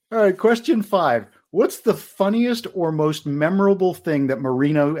 All right, question 5. What's the funniest or most memorable thing that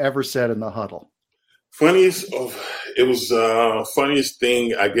Marino ever said in the huddle? Funniest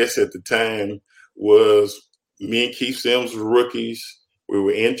thing, I guess, at the time was me and Keith Sims were rookies. We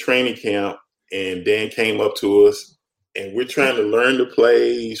were in training camp, and Dan came up to us, and we're trying to learn the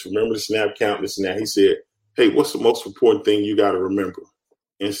plays, remember the snap count, this and that. He said, hey, what's the most important thing you got to remember?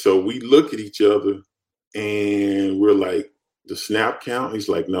 And so we look at each other, and we're like, the snap count? He's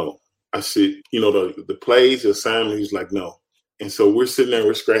like, no. I said, the plays, the assignment? He's like, no. And so we're sitting there,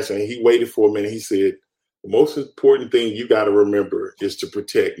 we're scratching. And he waited for a minute. He said, the most important thing you got to remember is to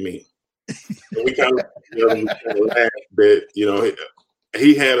protect me. And we kind of laughed, but,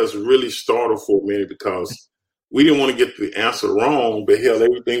 he had us really startled for a minute because we didn't want to get the answer wrong, but hell,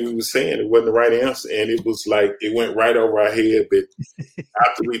 everything we were saying, it wasn't the right answer. And it was like, it went right over our head. But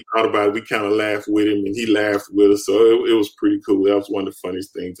after we thought about it, we kind of laughed with him and he laughed with us. So it was pretty cool. That was one of the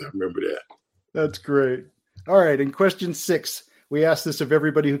funniest things. I remember that. That's great. All right. In question 6, we ask this of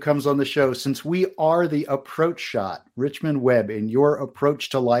everybody who comes on the show. Since we are the approach shot, Richmond Webb, in your approach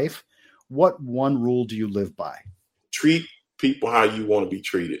to life, what one rule do you live by? Treat people how you want to be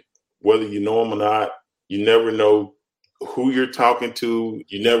treated, whether you know them or not. You never know who you're talking to.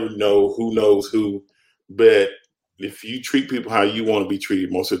 You never know who knows who. But if you treat people how you want to be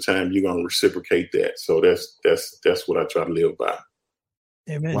treated, most of the time you're going to reciprocate that. So that's what I try to live by.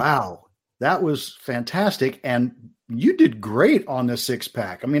 Amen. Wow. That was fantastic. And you did great on the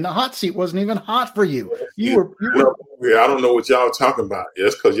 6-pack. I mean, the hot seat wasn't even hot for you. You were I don't know what y'all are talking about.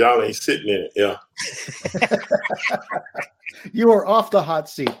 That's because y'all ain't sitting in it. Yeah. You were off the hot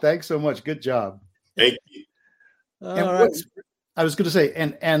seat. Thanks so much. Good job. Thank you. I was going to say,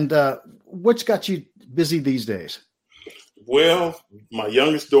 and what's got you busy these days? Well, my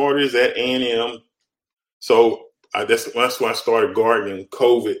youngest daughter is at A&M. So that's when I started gardening,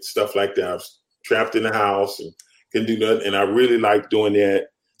 COVID, stuff like that. I was trapped in the house and couldn't do nothing. And I really like doing that.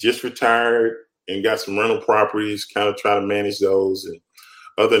 Just retired and got some rental properties, kind of try to manage those. And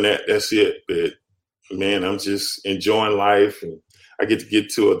other than that, that's it. But, man, I'm just enjoying life. And I get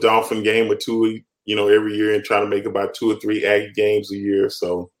to a Dolphin game or two, every year and try to make about 2 or 3 Aggie games a year.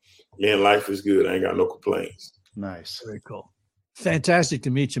 So, man, life is good. I ain't got no complaints. Nice. Very cool. Fantastic to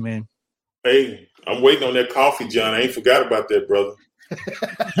meet you, man. Hey, I'm waiting on that coffee, John. I ain't forgot about that, brother.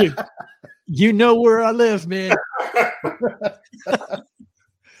 You know where I live, man.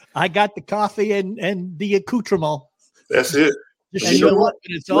 I got the coffee and the accoutrement. That's it. Just show up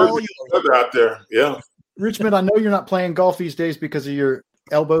and it's all yours. Out there. Yeah. Richmond, I know you're not playing golf these days because of your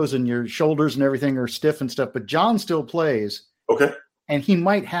elbows and your shoulders and everything are stiff and stuff, but John still plays. Okay. And he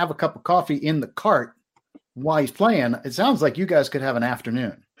might have a cup of coffee in the cart while he's playing. It sounds like you guys could have an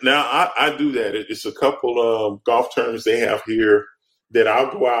afternoon. Now, I do that. It's a couple of golf tournaments they have here that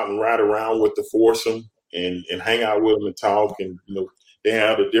I'll go out and ride around with the foursome and hang out with them and talk. And, they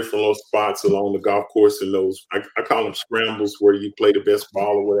have the different little spots along the golf course and those, I call them scrambles, where you play the best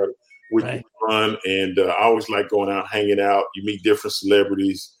ball or whatever. With right. Fun, and I always like going out, hanging out. You meet different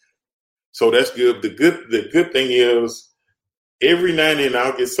celebrities, so that's good. The good thing is, every now and then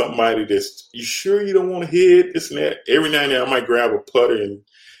I'll get somebody that's, you sure you don't want to hit this and that. Every now and then I might grab a putter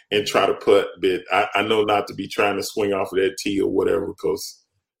and try to putt, but I know not to be trying to swing off of that tee or whatever, because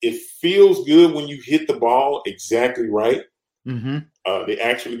it feels good when you hit the ball exactly right. Mm-hmm. They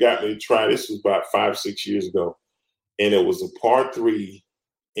actually got me to try. This was about 5-6 years ago, and it was a par 3.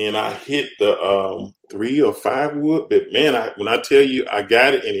 And I hit the 3 or 5 wood, but man, when I tell you I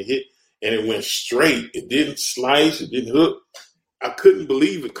got it and it hit and it went straight, it didn't slice, it didn't hook. I couldn't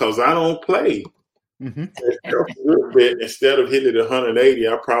believe it because I don't play. Mm-hmm. But instead of hitting it 180,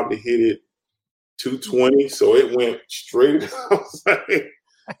 I probably hit it 220, so it went straight outside.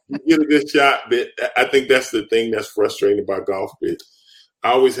 You get a good shot, but I think that's the thing that's frustrating about golf. But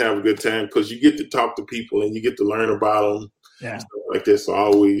I always have a good time because you get to talk to people and you get to learn about them. Yeah. Stuff like this. So I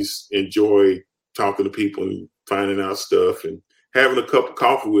always enjoy talking to people and finding out stuff and having a cup of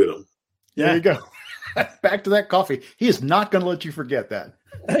coffee with them. Yeah. There you go. Back to that coffee. He is not going to let you forget that.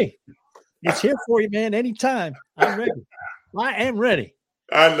 Hey, it's here for you, man. Anytime. I'm ready. I am ready.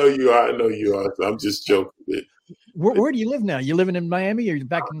 I know you are. I know you are. So I'm just joking. Where do you live now? You living in Miami or you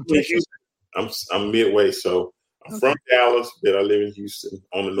back in Texas? I'm midway. So I'm from Dallas, but I live in Houston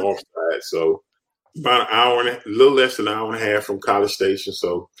on the north side. So about an hour a little less than an hour and a half from College Station.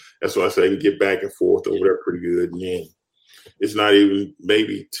 So that's why I say I can get back and forth over there pretty good. And then it's not even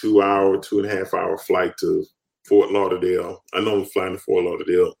maybe 2.5 hour flight to Fort Lauderdale. I know I'm flying to Fort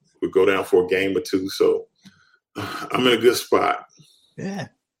Lauderdale. We go down for a game or two. So I'm in a good spot. Yeah.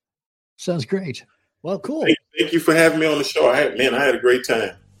 Sounds great. Well, cool. Thank you for having me on the show. I had a great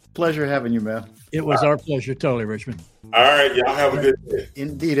time. Pleasure having you, man. It was our pleasure. Totally, Richmond. All right. Y'all have a good day.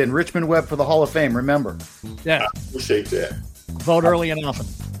 Indeed. And Richmond Webb for the Hall of Fame, remember. Yeah. I appreciate that. Vote early and often.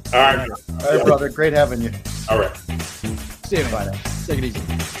 All right. All right, brother. Great having you. All right. See you, man. Bye now. Take it easy.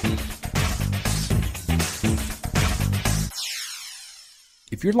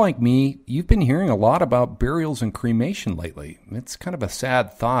 If you're like me, you've been hearing a lot about burials and cremation lately. It's kind of a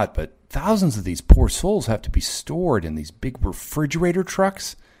sad thought, but thousands of these poor souls have to be stored in these big refrigerator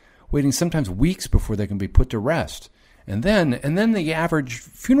trucks, waiting sometimes weeks before they can be put to rest. And then the average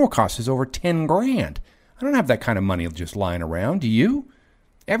funeral cost is over $10,000. I don't have that kind of money just lying around. Do you?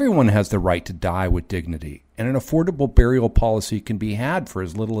 Everyone has the right to die with dignity, and an affordable burial policy can be had for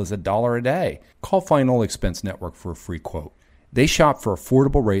as little as $1 a day. Call Final Expense Network for a free quote. They shop for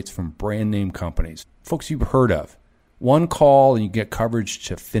affordable rates from brand-name companies, folks you've heard of. One call and you get coverage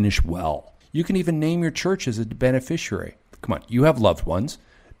to finish well. You can even name your church as a beneficiary. Come on, you have loved ones.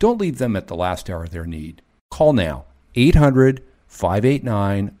 Don't leave them at the last hour of their need. Call now,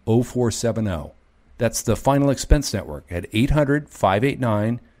 800-589-0470. That's the Final Expense Network at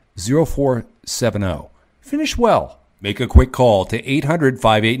 800-589-0470. Finish well. Make a quick call to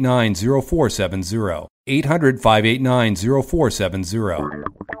 800-589-0470.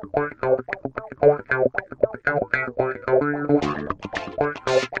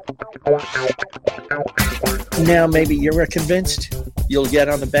 Now maybe you're convinced you'll get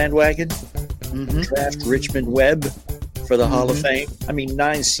on the bandwagon, draft Richmond Webb for the Hall of Fame. I mean,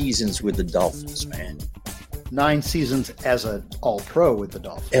 9 seasons with the Dolphins, man. 9 seasons as an all-pro with the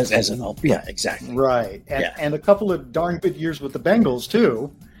Dolphins. As an all, yeah, exactly. Right. And a couple of darn good years with the Bengals,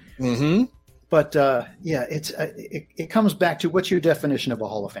 too. Mm-hmm. But, it comes back to what's your definition of a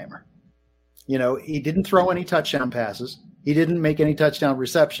Hall of Famer? You know, he didn't throw any touchdown passes. He didn't make any touchdown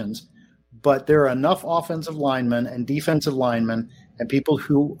receptions. But there are enough offensive linemen and defensive linemen and people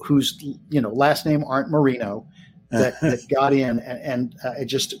whose last name aren't Marino that got in. And I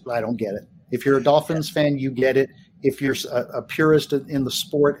don't get it. If you're a Dolphins fan, you get it. If you're a purist in the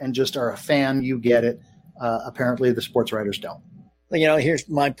sport and just are a fan, you get it. Apparently the sports writers don't. You know, here's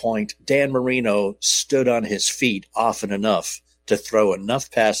my point. Dan Marino stood on his feet often enough to throw enough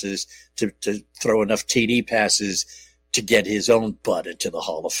passes, to throw enough TD passes to get his own butt into the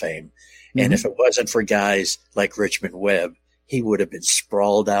Hall of Fame. Mm-hmm. And if it wasn't for guys like Richmond Webb, he would have been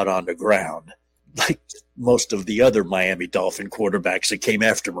sprawled out on the ground like most of the other Miami Dolphin quarterbacks that came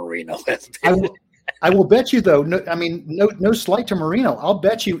after Marino. I will bet you, though, no slight to Marino. I'll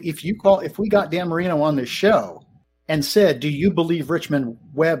bet you if we got Dan Marino on this show and said, do you believe Richmond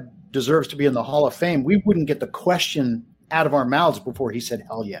Webb deserves to be in the Hall of Fame, we wouldn't get the question out of our mouths before he said,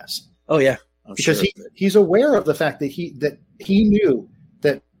 hell yes. Oh, yeah. Because he's aware of the fact that he knew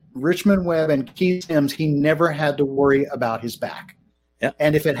that Richmond Webb and Keith Sims, he never had to worry about his back. Yeah.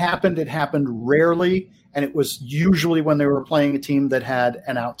 And if it happened rarely, and it was usually when they were playing a team that had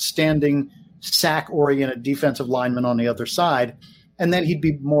an outstanding sack-oriented defensive lineman on the other side, and then he'd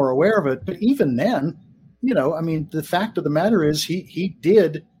be more aware of it. But even then, the fact of the matter is he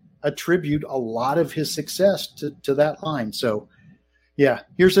did attribute a lot of his success to that line. So, yeah,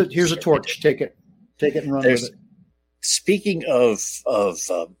 here's a torch. Take it and run with it. Speaking of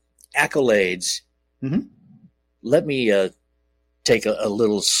accolades, let me take a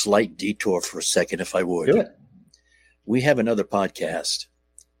little slight detour for a second, if I would. Do it. We have another podcast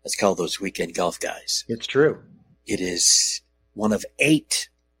that's called Those Weekend Golf Guys. It's true. It is one of 8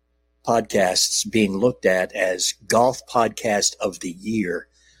 podcasts being looked at as Golf Podcast of the Year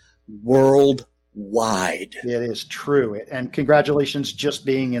worldwide. It is true. And congratulations just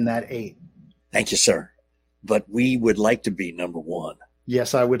being in that 8. Thank you, sir. But we would like to be number 1.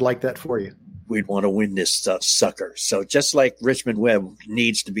 Yes, I would like that for you. we'd want to win this sucker. So just like Richmond Webb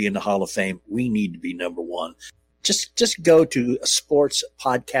needs to be in the Hall of Fame, we need to be number one. Just go to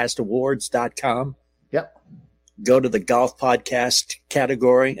sportspodcastawards.com. Yep. Go to the golf podcast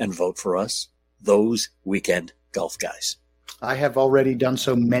category and vote for us, those weekend golf guys. I have already done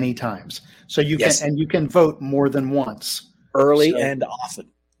so many times. So you can vote more than once. Early and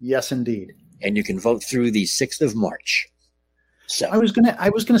often. Yes, indeed. And you can vote through the 6th of March. So I was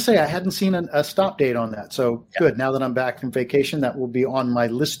gonna say I hadn't seen a stop date on that. So good. Now that I'm back from vacation, that will be on my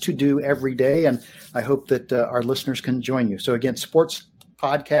list to do every day, and I hope that our listeners can join you. So again,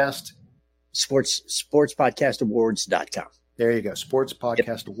 sportspodcastawards.com. There you go,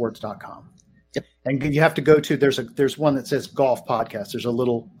 sportspodcastawards.com. Yep. And you have to go to there's one that says golf podcast. There's a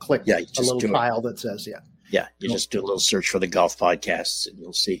little click, a little tile that says you just do a little search for the golf podcasts, and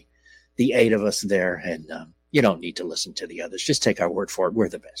you'll see the 8 of us there, and you don't need to listen to the others. Just take our word for it. We're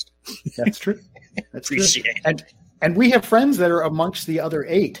the best. That's true. That's Appreciate true. And we have friends that are amongst the other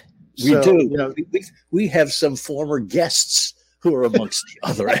 8. We do. We have some former guests who are amongst the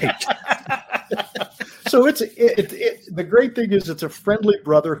other 8. So the great thing is it's a friendly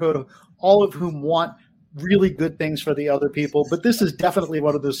brotherhood, all of whom want really good things for the other people. But this is definitely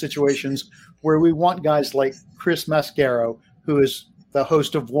one of those situations where we want guys like Chris Mascaro, who is the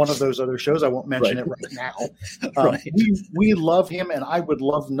host of one of those other shows. I won't mention it right now. We love him, and I would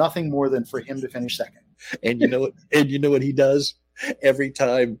love nothing more than for him to finish second. And you know what he does? Every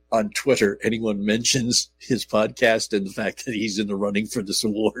time on Twitter anyone mentions his podcast and the fact that he's in the running for this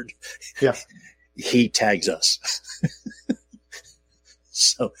award, he tags us.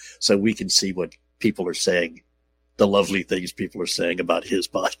 so we can see what people are saying, the lovely things people are saying about his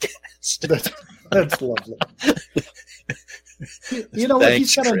podcast. That's lovely. You know what?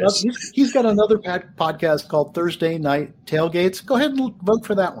 He's got another podcast called Thursday Night Tailgates. Go ahead and vote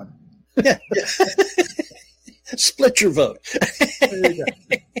for that one. Yeah. Split your vote. There you go.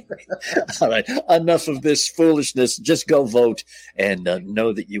 All right. Enough of this foolishness. Just go vote and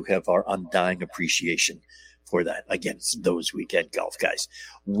know that you have our undying appreciation for that. Again, it's those weekend golf guys.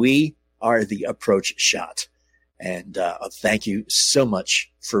 We are the Approach Shot. And thank you so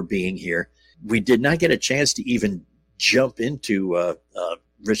much for being here. We did not get a chance to even jump into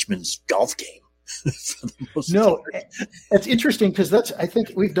Richmond's golf game. For the most part. It's interesting because I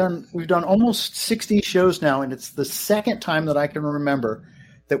think we've done almost 60 shows now, and it's the second time that I can remember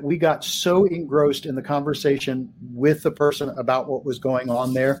that we got so engrossed in the conversation with the person about what was going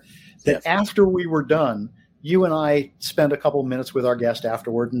on there that after we were done, you and I spent a couple of minutes with our guest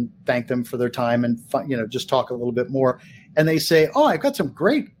afterward and thanked them for their time and just talk a little bit more. And they say, "Oh, I've got some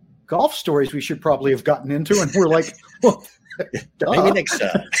great golf stories we should probably have gotten into," and we're like, "Well, maybe next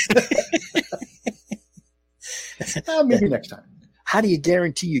time." Maybe next time. How do you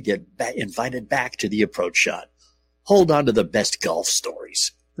guarantee you get invited back to the Approach Shot? Hold on to the best golf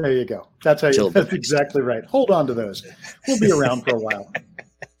stories. There you go. That's exactly right. Hold on to those. We'll be around for a while.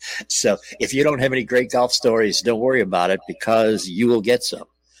 So if you don't have any great golf stories, don't worry about it, because you will get some.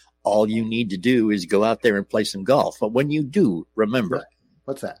 All you need to do is go out there and play some golf. But when you do, remember,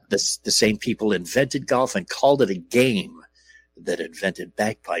 what's that? The same people invented golf and called it a game that invented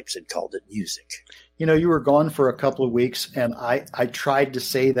bagpipes and called it music. You were gone for a couple of weeks, and I tried to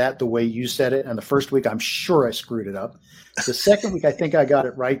say that the way you said it. And the first week, I'm sure I screwed it up. The second week, I think I got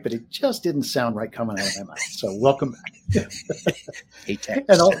it right, but it just didn't sound right coming out of my mouth. So welcome back. Hey, Tex.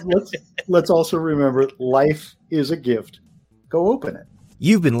 And let's also remember, life is a gift. Go open it.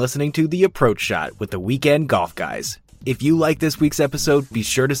 You've been listening to The Approach Shot with the Weekend Golf Guys. If you like this week's episode, be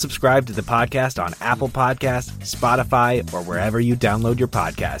sure to subscribe to the podcast on Apple Podcasts, Spotify, or wherever you download your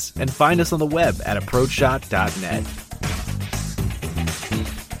podcasts. And find us on the web at approachshot.net.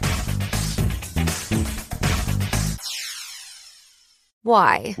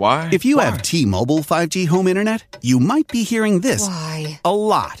 Why? If you have T-Mobile 5G home internet, you might be hearing this a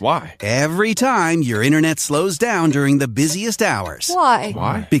lot. Why? Every time your internet slows down during the busiest hours.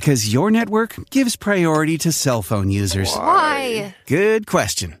 Why? Because your network gives priority to cell phone users. Why? Good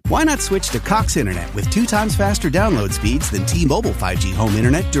question. Why not switch to Cox Internet with 2 times faster download speeds than T-Mobile 5G home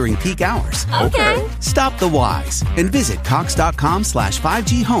internet during peak hours? Okay. Stop the whys and visit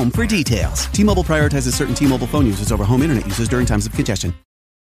cox.com/5G home for details. T-Mobile prioritizes certain T-Mobile phone users over home internet users during times of congestion.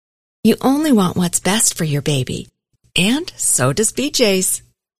 You only want what's best for your baby. And so does BJ's.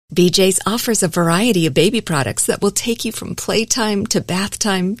 BJ's offers a variety of baby products that will take you from playtime to bath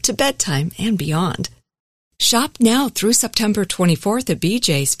time to bedtime and beyond. Shop now through September 24th at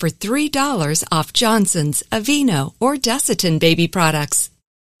BJ's for $3 off Johnson's, Aveeno, or Desitin baby products.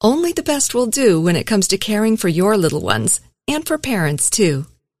 Only the best will do when it comes to caring for your little ones, and for parents too.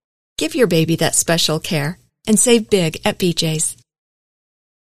 Give your baby that special care and save big at BJ's.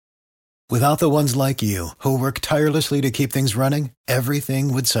 Without the ones like you, who work tirelessly to keep things running,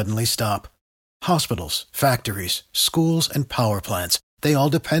 everything would suddenly stop. Hospitals, factories, schools, and power plants, they all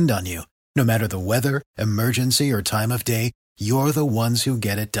depend on you. No matter the weather, emergency, or time of day, you're the ones who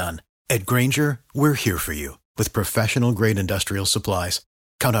get it done. At Grainger, we're here for you with professional-grade industrial supplies.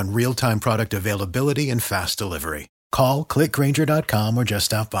 Count on real-time product availability and fast delivery. Call, click Grainger.com, or just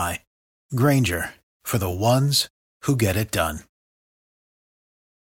stop by. Grainger, for the ones who get it done.